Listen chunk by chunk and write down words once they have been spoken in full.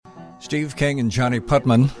Steve King and Johnny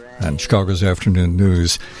Putman on Chicago's Afternoon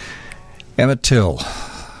News. Emmett Till.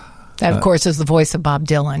 That, of course, is the voice of Bob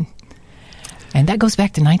Dylan. And that goes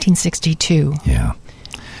back to 1962. Yeah.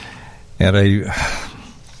 At an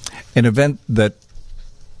event that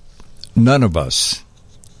none of us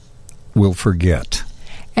will forget.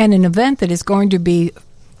 And an event that is going to be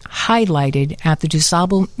highlighted at the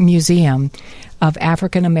DuSable Museum of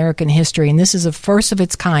African American History, and this is a first of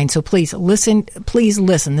its kind. So please listen.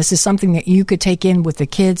 This is something that you could take in with the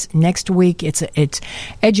kids next week. It's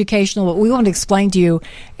educational, but we want to explain to you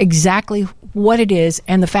exactly what it is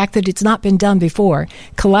and the fact that it's not been done before.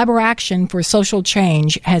 Collaboration for Social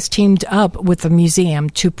Change has teamed up with the museum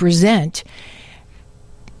to present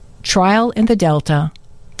Trial in the Delta,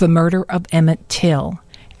 the Murder of Emmett Till.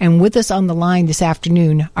 And with us on the line this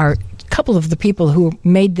afternoon are a couple of the people who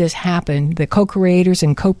made this happen, the co-creators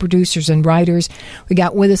and co-producers and writers. We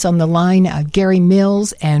got with us on the line Gary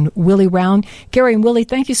Mills and Willie Round. Gary and Willie,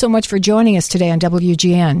 thank you so much for joining us today on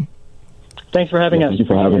WGN. Thanks for having us. Thank you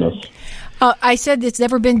for having us. I said it's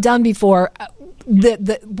never been done before.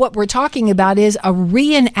 What we're talking about is a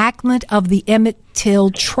reenactment of the Emmett Till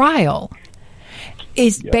trial.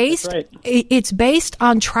 It's based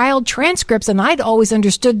on trial transcripts, and I'd always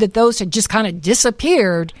understood that those had just kind of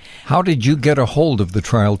disappeared. How did you get a hold of the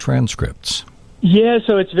trial transcripts? Yeah,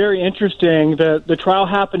 so it's very interesting. The trial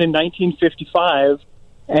happened in 1955,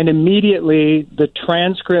 and immediately the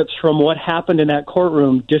transcripts from what happened in that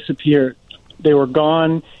courtroom disappeared. They were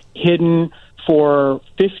gone, hidden for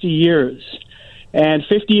 50 years. And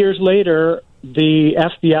 50 years later, the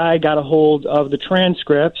FBI got a hold of the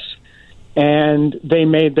transcripts, and they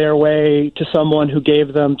made their way to someone who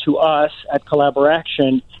gave them to us at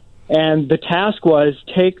Collaboration. And the task was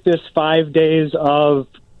take this 5 days of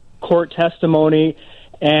court testimony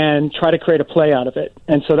and try to create a play out of it.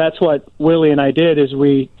 And so that's what Willie and I did, is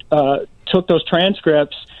we took those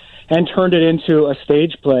transcripts and turned it into a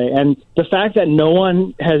stage play. And the fact that no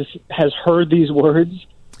one has heard these words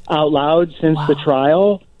out loud since the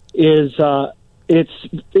trial is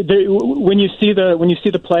when you see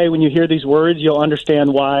the play, when you hear these words, you'll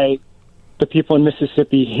understand why the people in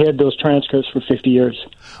Mississippi hid those transcripts for 50 years.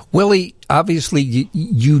 Willie, obviously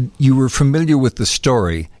you were familiar with the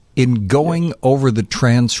story. In going over the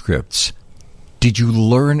transcripts, did you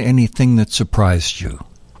learn anything that surprised you?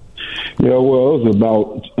 Yeah, well, it was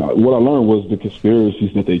about what I learned was the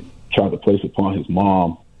conspiracies that they tried to place upon his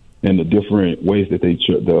mom and the different ways that they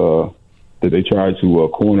tried to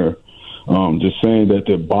corner. Just saying that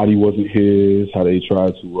the body wasn't his, how they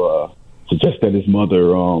tried to suggest that his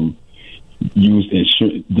mother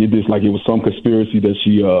did this like it was some conspiracy, that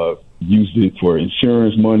she used it for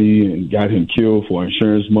insurance money and got him killed for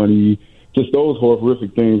insurance money. Just those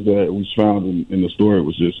horrific things that we found in the story. It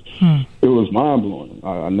was just, it was mind-blowing.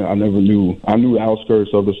 I never knew. I knew the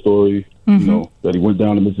outskirts of the story, that he went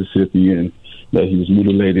down to Mississippi and that he was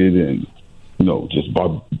mutilated and, just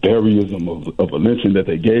barbarism of a lynching that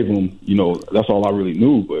they gave him. That's all I really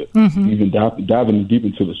knew. But even diving deep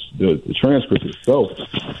into the transcript itself,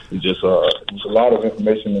 it just there's a lot of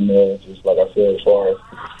information in there. Just like I said, as far as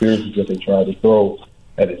the conspiracies that they tried to throw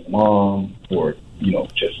at his mom, or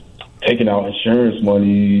just taking out insurance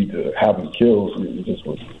money to have him killed. It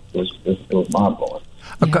was mind blowing.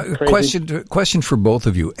 A question for both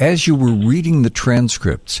of you: as you were reading the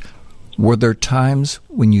transcripts, were there times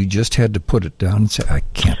when you just had to put it down and say, "I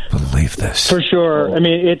can't believe this"? For sure. I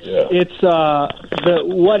mean, it's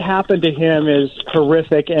what happened to him is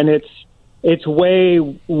horrific, and it's way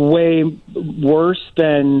worse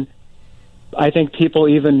than I think people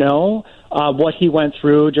even know. What he went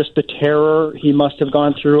through, just the terror he must have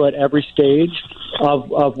gone through at every stage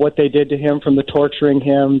of what they did to him, from the torturing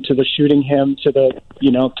him to the shooting him to the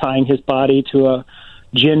tying his body to a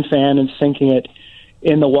gin fan and sinking it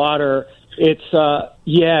in the water. It's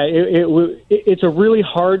it's a really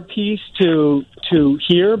hard piece to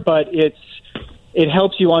hear, but it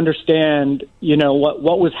helps you understand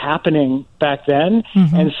what was happening back then,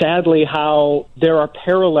 and sadly how there are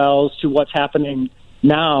parallels to what's happening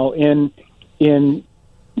now in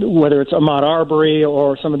whether it's Ahmaud Arbery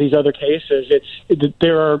or some of these other cases.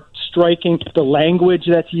 There are striking the language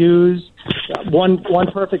that's used. One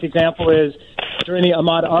perfect example is during the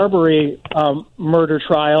Ahmaud Arbery murder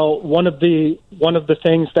trial. One of the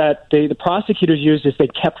things that the prosecutors used is they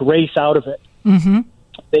kept race out of it.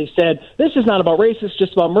 They said, this is not about race, it's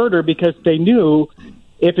just about murder, because they knew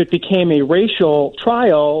if it became a racial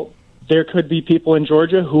trial, there could be people in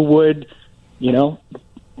Georgia who would,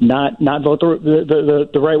 not vote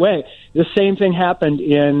the right way. The same thing happened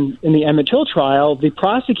in the Emmett Till trial. The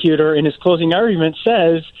prosecutor, in his closing argument,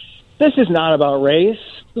 says, this is not about race.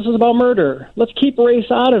 This is about murder. Let's keep race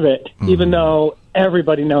out of it, even though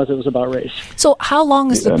everybody knows it was about race. So how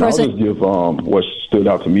long is the president? I'll just give what stood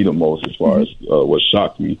out to me the most as far as what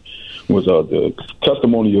shocked me was the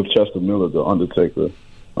testimony of Chester Miller, the Undertaker.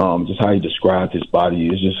 Just how he described his body.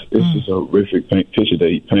 It's just a horrific picture that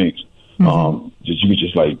he paints. You could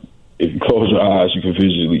just like, if you close your eyes, you can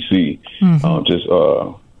visually see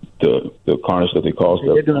the carnage that they caused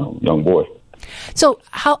that young boy. So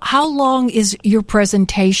how long is your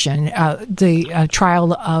presentation, the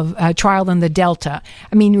trial in the Delta?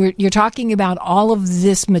 I mean, you're talking about all of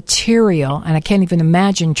this material, and I can't even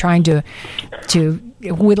imagine trying to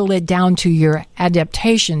whittle it down to your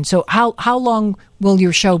adaptation. So how long will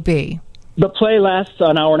your show be? The play lasts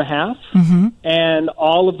an hour and a half, and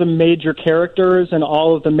all of the major characters and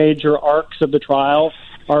all of the major arcs of the trial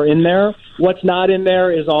are in there. What's not in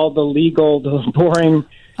there is all the boring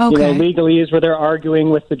legalese where they're arguing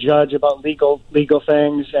with the judge about legal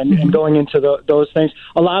things and going into those things.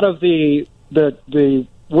 A lot of the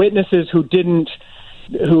witnesses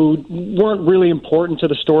who weren't really important to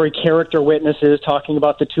the story, character witnesses talking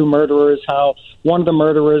about the two murderers, how one of the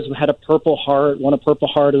murderers had a Purple Heart, won a Purple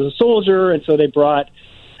Heart as a soldier, and so they brought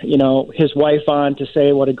his wife on to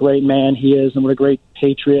say what a great man he is and what a great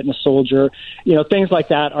patriot and a soldier. Things like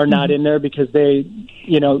that are not in there because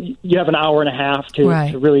you have an hour and a half to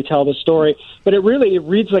really tell the story. But it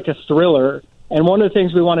reads like a thriller. And one of the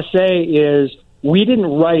things we want to say is we didn't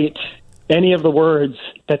write any of the words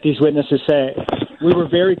that these witnesses say. We were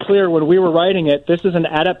very clear when we were writing it, this is an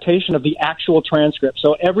adaptation of the actual transcript.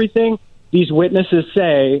 So everything these witnesses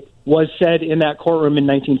say was said in that courtroom in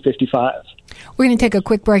 1955. We're going to take a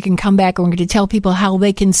quick break and come back, and we're going to tell people how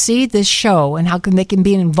they can see this show and how they can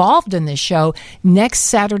be involved in this show next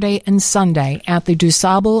Saturday and Sunday at the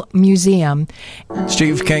DuSable Museum.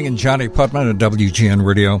 Steve King and Johnny Putman at WGN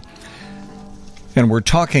Radio. And we're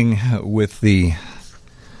talking with the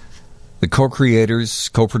co-creators,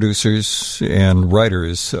 co-producers, and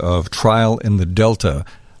writers of Trial in the Delta,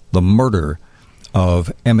 the murder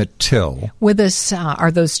of Emmett Till. With us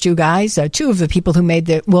are those two guys, two of the people who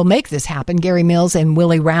will make this happen, Gary Mills and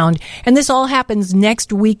Willie Round. And this all happens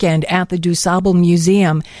next weekend at the DuSable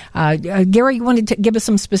Museum. Gary, you wanted to give us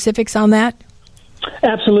some specifics on that?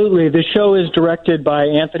 Absolutely. The show is directed by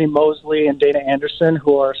Anthony Mosley and Dana Anderson,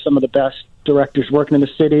 who are some of the best directors working in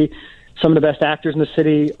the city. Some of the best actors in the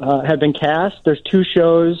city have been cast. There's two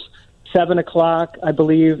shows, 7 o'clock, I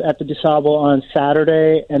believe, at the DuSable on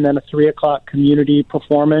Saturday, and then a 3 o'clock community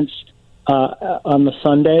performance on the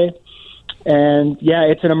Sunday. And,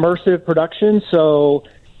 it's an immersive production, so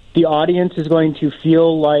the audience is going to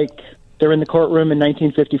feel like they're in the courtroom in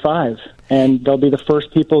 1955, and they'll be the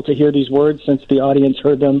first people to hear these words since the audience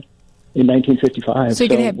heard them in 1955. So you're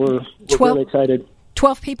going to have we're really excited.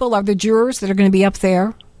 12 people are the jurors that are going to be up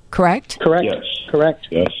there, correct? Correct. Yes. Correct.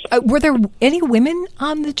 Yes. Were there any women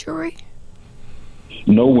on the jury?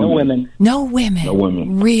 No women. No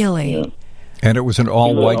women. Really? Yeah. And it was an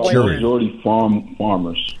all-white jury. Majority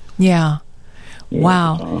farmers. Yeah.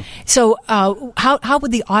 Wow. So how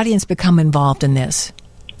would the audience become involved in this?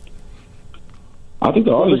 I think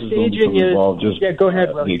the audience is going to become involved just go ahead,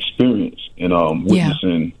 the experience and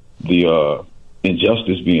witnessing the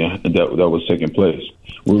injustice that was taking place.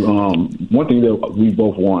 One thing that we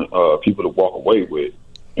both want people to walk away with,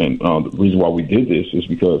 and the reason why we did this is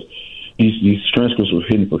because these transcripts were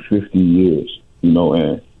hidden for 50 years, and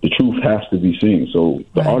the truth has to be seen. So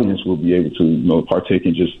the audience will be able to, partake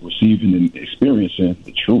in just receiving and experiencing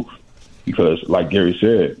the truth. Because, like Gary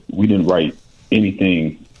said, we didn't write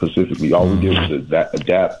anything specifically. All we did was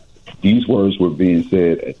adapt. These words were being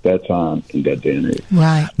said at that time in that day and age.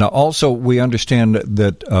 Right. Now, also, we understand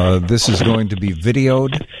that this is going to be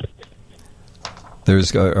videoed.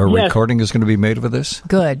 There's a recording is going to be made of this?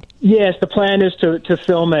 Good. Yes, the plan is to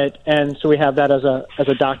film it, and so we have that as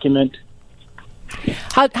a document.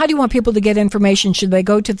 How do you want people to get information? Should they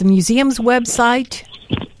go to the museum's website?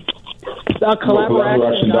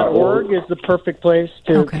 Collaboraction.org is the perfect place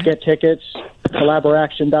to get tickets.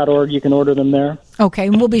 Collaboraction.org, you can order them there. Okay,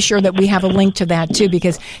 and we'll be sure that we have a link to that, too,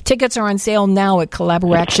 because tickets are on sale now at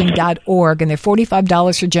collaboraction.org, and they're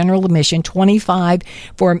 $45 for general admission, $25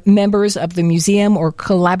 for members of the museum or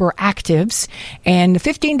Collaboractives, and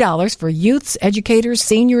 $15 for youths, educators,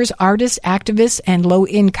 seniors, artists, activists, and low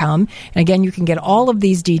income. And again, you can get all of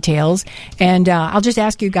these details. And I'll just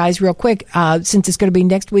ask you guys real quick, since it's going to be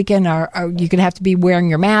next weekend, are you going to have to be wearing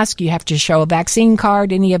your mask? You have to show a vaccine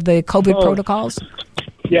card, any of the COVID protocols?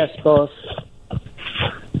 Yes, both.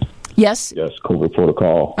 Yes? Yes, COVID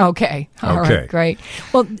protocol. Okay. All right, great.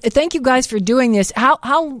 Well, thank you guys for doing this. How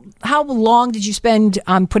long did you spend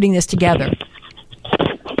on putting this together?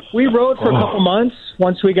 we wrote for a couple months.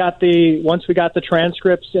 Once we got the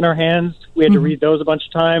transcripts in our hands, we had to read those a bunch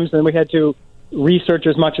of times, and we had to research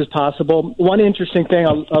as much as possible. One interesting thing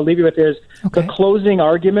I'll leave you with is the closing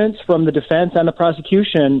arguments from the defense and the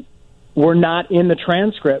prosecution were not in the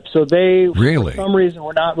transcript. So they, for some reason,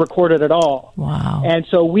 were not recorded at all. Wow. And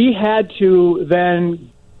so we had to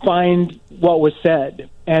then find what was said.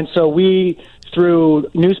 And so we, through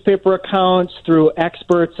newspaper accounts, through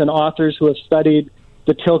experts and authors who have studied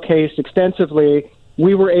the Till case extensively,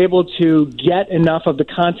 we were able to get enough of the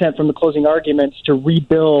content from the closing arguments to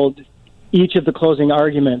rebuild each of the closing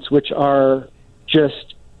arguments, which are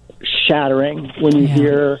just shattering when you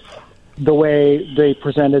hear the way they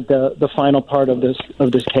presented the final part of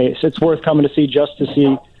this case. It's worth coming to see just to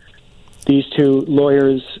see these two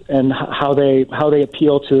lawyers and how they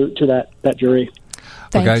appeal to that jury.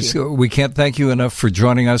 Well, guys, we can't thank you enough for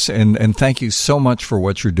joining us, and thank you so much for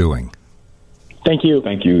what you're doing. Thank you.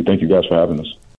 Thank you. Thank you guys for having us.